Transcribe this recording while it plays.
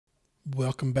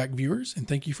Welcome back, viewers, and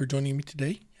thank you for joining me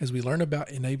today as we learn about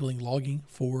enabling logging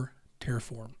for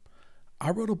Terraform.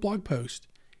 I wrote a blog post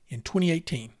in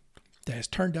 2018 that has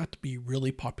turned out to be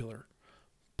really popular.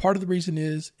 Part of the reason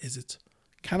is it's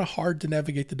kind of hard to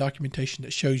navigate the documentation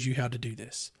that shows you how to do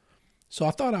this. So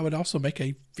I thought I would also make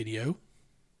a video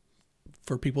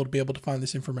for people to be able to find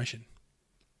this information.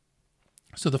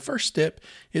 So the first step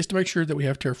is to make sure that we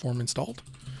have Terraform installed,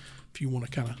 if you want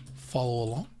to kind of follow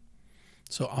along.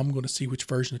 So I'm going to see which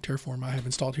version of Terraform I have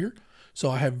installed here. So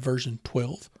I have version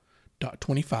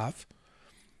 12.25.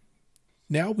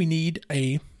 Now we need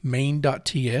a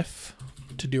main.tf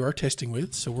to do our testing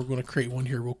with. So we're going to create one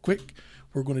here real quick.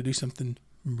 We're going to do something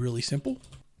really simple.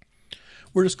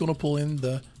 We're just going to pull in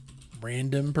the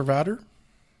random provider.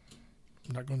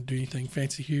 I'm not going to do anything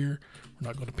fancy here. We're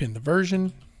not going to pin the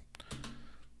version.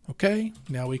 Okay,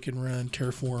 now we can run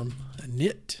Terraform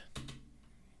init.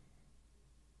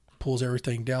 Pulls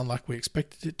everything down like we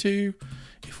expected it to.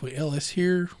 If we ls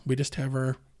here, we just have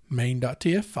our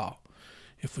main.tf file.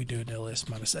 If we do an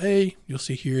ls-a, you'll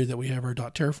see here that we have our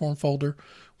 .terraform folder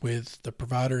with the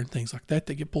provider and things like that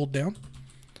get pulled down.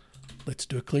 Let's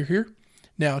do a clear here.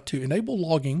 Now, to enable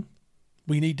logging,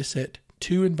 we need to set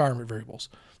two environment variables.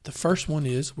 The first one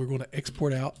is we're going to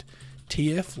export out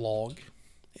tf log,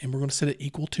 and we're going to set it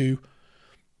equal to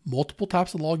multiple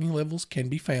types of logging levels can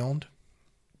be found.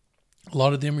 A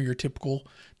lot of them are your typical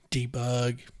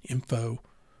debug, info.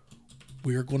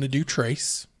 We are going to do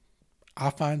trace.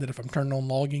 I find that if I'm turning on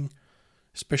logging,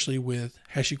 especially with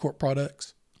HashiCorp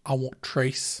products, I want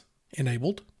trace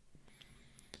enabled.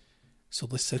 So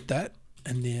let's set that,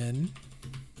 and then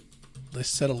let's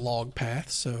set a log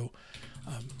path. So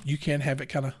you can have it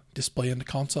kind of display in the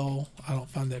console. I don't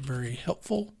find that very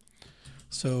helpful.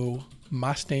 So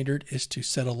my standard is to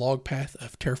set a log path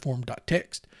of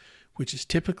terraform.txt, which is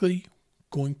typically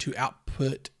going to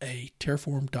output a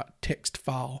terraform.txt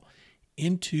file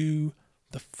into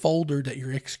the folder that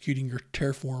you're executing your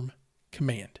Terraform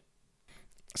command.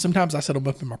 Sometimes I set them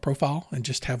up in my profile and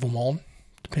just have them on.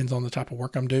 Depends on the type of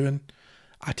work I'm doing.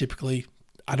 I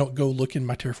don't go look in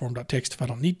my terraform.txt if I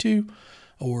don't need to,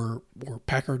 or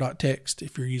packer.txt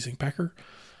if you're using Packer.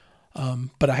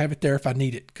 But I have it there if I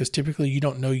need it, because typically you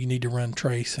don't know you need to run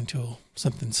trace until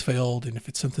something's failed. And if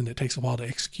it's something that takes a while to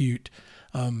execute,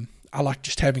 I like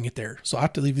just having it there. So I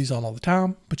have to leave these on all the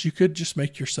time, but you could just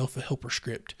make yourself a helper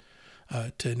script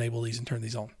to enable these and turn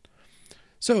these on.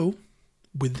 So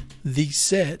with these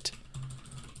set,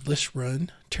 let's run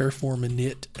Terraform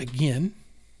init again.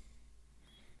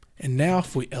 And now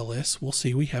if we ls, we'll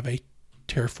see we have a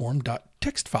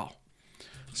terraform.txt file.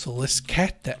 So let's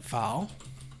cat that file.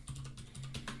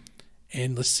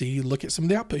 And let's look at some of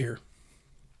the output here.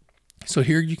 So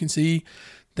here you can see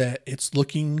that it's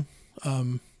looking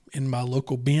in my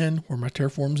local bin where my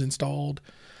Terraform's installed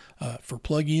for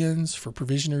plugins, for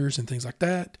provisioners, and things like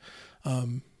that.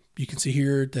 You can see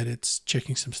here that it's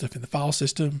checking some stuff in the file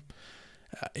system.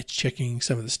 It's checking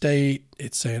some of the state.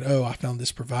 It's saying, oh, I found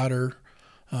this provider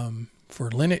for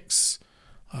Linux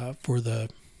for the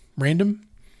random.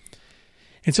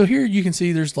 And so here you can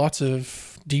see there's lots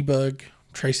of debug,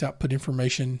 trace output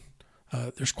information.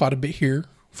 There's quite a bit here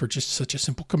for just such a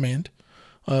simple command,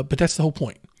 but that's the whole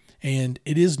point. And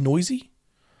it is noisy,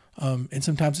 and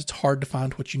sometimes it's hard to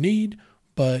find what you need,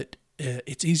 but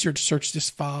it's easier to search this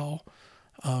file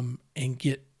and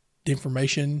get the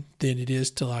information than it is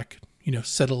to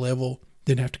set a level,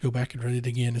 then have to go back and run it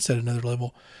again and set another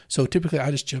level. So typically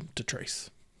I just jump to trace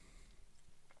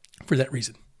for that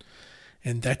reason.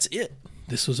 And that's it.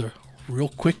 This was a real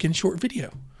quick and short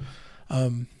video.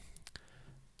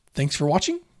 Thanks for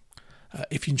watching.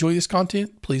 If you enjoy this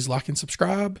content, please like and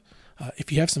subscribe.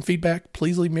 If you have some feedback,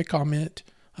 please leave me a comment.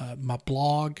 My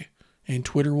blog and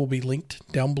Twitter will be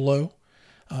linked down below.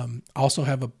 I also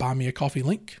have a Buy Me a Coffee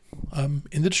link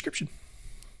in the description.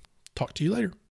 Talk to you later.